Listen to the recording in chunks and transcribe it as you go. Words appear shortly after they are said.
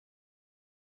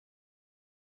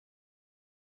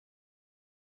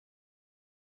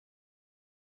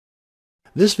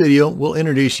This video will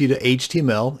introduce you to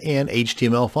HTML and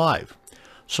HTML5.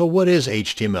 So what is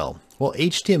HTML? Well,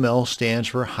 HTML stands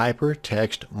for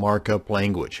Hypertext Markup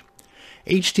Language.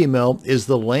 HTML is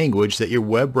the language that your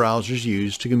web browsers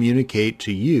use to communicate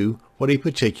to you what a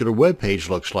particular web page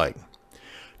looks like.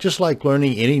 Just like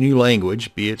learning any new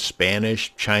language, be it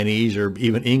Spanish, Chinese, or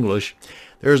even English,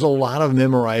 there's a lot of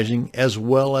memorizing as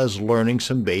well as learning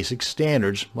some basic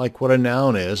standards like what a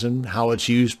noun is and how it's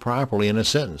used properly in a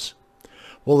sentence.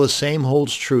 Well, the same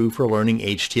holds true for learning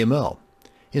HTML.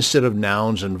 Instead of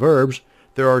nouns and verbs,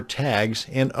 there are tags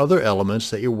and other elements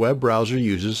that your web browser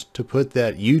uses to put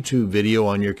that YouTube video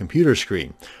on your computer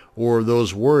screen, or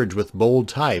those words with bold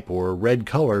type or red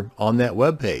color on that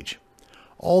web page.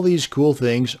 All these cool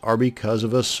things are because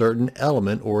of a certain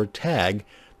element or tag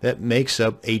that makes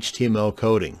up HTML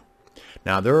coding.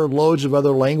 Now, there are loads of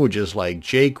other languages like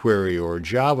jQuery or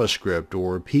JavaScript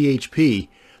or PHP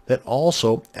that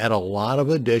also add a lot of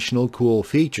additional cool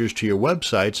features to your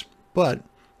websites, but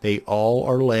they all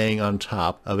are laying on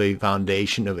top of a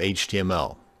foundation of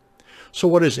HTML. So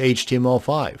what is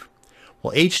HTML5?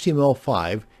 Well,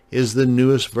 HTML5 is the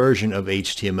newest version of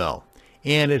HTML,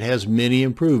 and it has many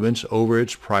improvements over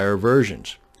its prior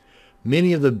versions.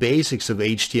 Many of the basics of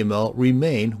HTML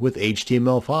remain with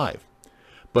HTML5,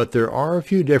 but there are a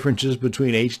few differences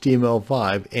between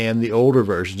HTML5 and the older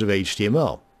versions of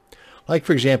HTML. Like,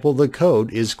 for example, the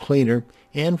code is cleaner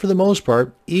and, for the most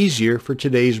part, easier for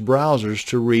today's browsers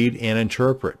to read and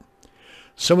interpret.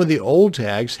 Some of the old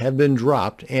tags have been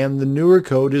dropped, and the newer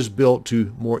code is built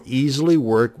to more easily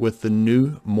work with the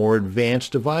new, more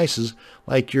advanced devices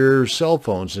like your cell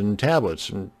phones and tablets,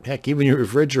 and heck, even your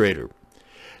refrigerator.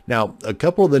 Now, a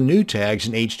couple of the new tags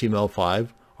in HTML5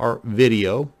 are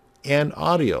video and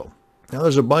audio. Now,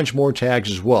 there's a bunch more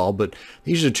tags as well, but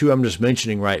these are two I'm just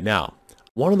mentioning right now.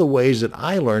 One of the ways that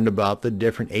I learned about the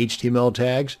different HTML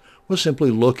tags was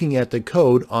simply looking at the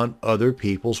code on other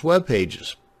people's web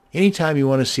pages. Anytime you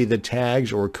want to see the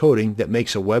tags or coding that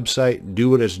makes a website do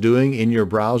what it's doing in your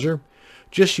browser,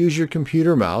 just use your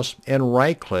computer mouse and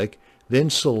right-click, then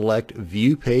select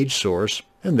View Page Source,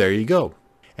 and there you go.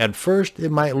 At first,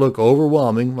 it might look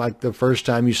overwhelming, like the first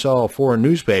time you saw a foreign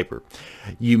newspaper.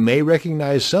 You may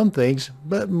recognize some things,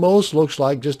 but most looks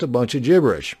like just a bunch of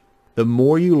gibberish. The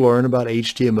more you learn about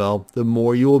HTML, the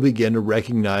more you will begin to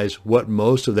recognize what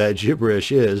most of that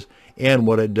gibberish is and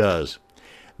what it does.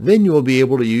 Then you will be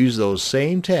able to use those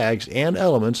same tags and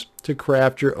elements to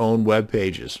craft your own web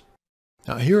pages.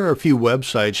 Now, here are a few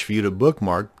websites for you to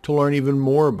bookmark to learn even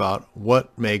more about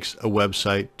what makes a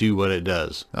website do what it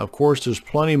does. Now, of course, there's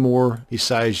plenty more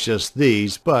besides just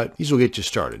these, but these will get you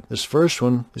started. This first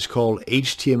one is called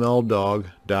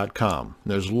htmldog.com.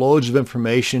 There's loads of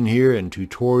information here and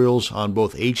tutorials on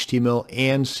both HTML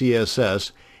and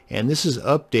CSS, and this is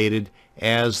updated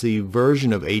as the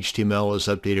version of HTML is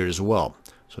updated as well.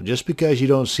 So just because you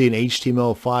don't see an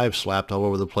HTML5 slapped all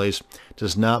over the place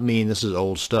does not mean this is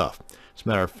old stuff. As a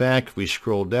matter of fact, if we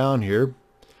scroll down here,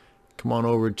 come on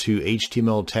over to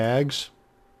HTML tags,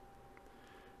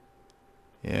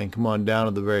 and come on down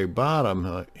to the very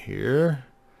bottom here,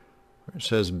 where it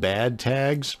says bad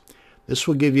tags. This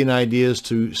will give you an idea as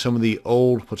to some of the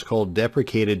old, what's called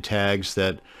deprecated tags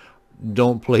that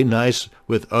don't play nice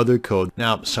with other code.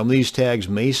 Now, some of these tags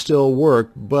may still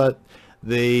work, but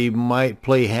they might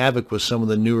play havoc with some of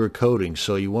the newer coding,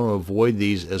 so you want to avoid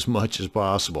these as much as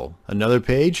possible. Another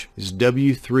page is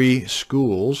W3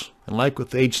 Schools, and like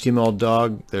with HTML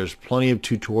Dog, there's plenty of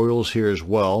tutorials here as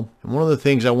well. And one of the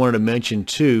things I wanted to mention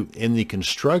too in the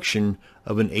construction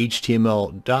of an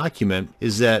HTML document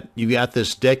is that you got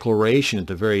this declaration at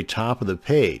the very top of the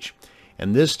page,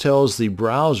 and this tells the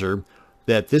browser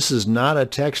that this is not a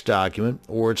text document,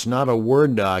 or it's not a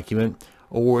Word document,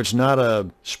 or it's not a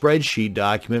spreadsheet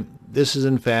document. This is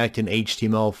in fact an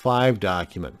HTML5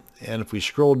 document. And if we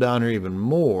scroll down here even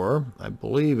more, I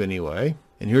believe anyway,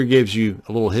 and here it gives you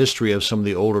a little history of some of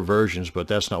the older versions, but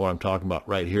that's not what I'm talking about.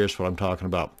 Right here is what I'm talking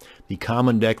about. The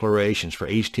common declarations for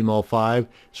HTML5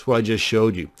 is what I just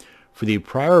showed you. For the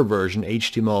prior version,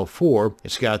 HTML4,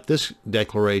 it's got this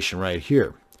declaration right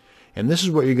here. And this is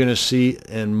what you're going to see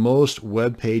in most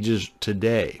web pages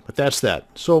today. But that's that.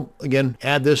 So again,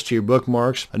 add this to your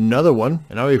bookmarks. Another one,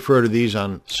 and I refer to these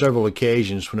on several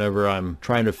occasions whenever I'm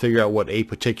trying to figure out what a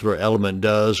particular element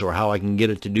does or how I can get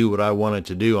it to do what I want it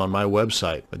to do on my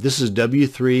website. But this is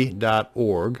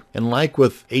w3.org. And like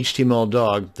with HTML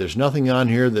Dog, there's nothing on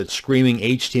here that's screaming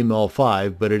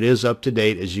HTML5, but it is up to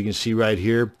date. As you can see right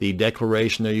here, the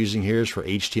declaration they're using here is for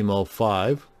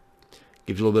HTML5.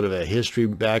 Gives you a little bit of a history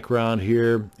background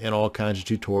here and all kinds of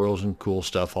tutorials and cool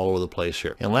stuff all over the place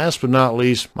here. And last but not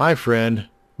least, my friend,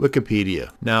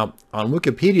 Wikipedia. Now, on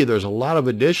Wikipedia, there's a lot of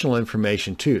additional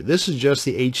information too. This is just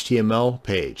the HTML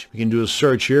page. We can do a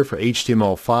search here for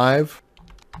HTML5,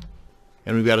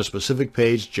 and we've got a specific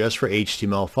page just for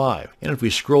HTML5. And if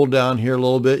we scroll down here a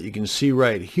little bit, you can see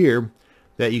right here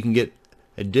that you can get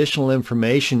additional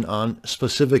information on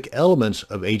specific elements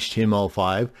of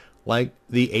HTML5, like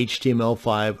the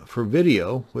HTML5 for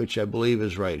video, which I believe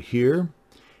is right here,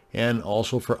 and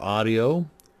also for audio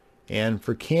and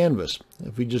for Canvas.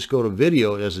 If we just go to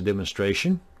video as a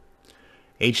demonstration,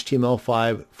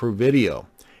 HTML5 for video.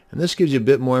 And this gives you a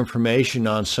bit more information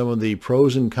on some of the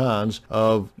pros and cons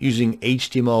of using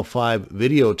HTML5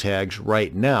 video tags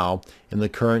right now in the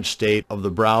current state of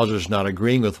the browsers not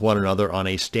agreeing with one another on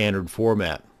a standard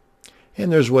format.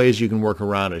 And there's ways you can work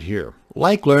around it here.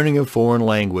 Like learning a foreign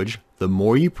language, the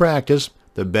more you practice,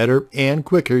 the better and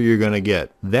quicker you're going to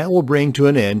get. That will bring to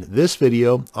an end this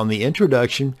video on the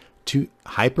introduction to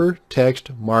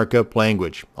Hypertext Markup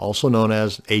Language, also known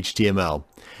as HTML.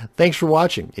 Thanks for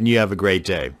watching, and you have a great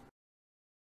day.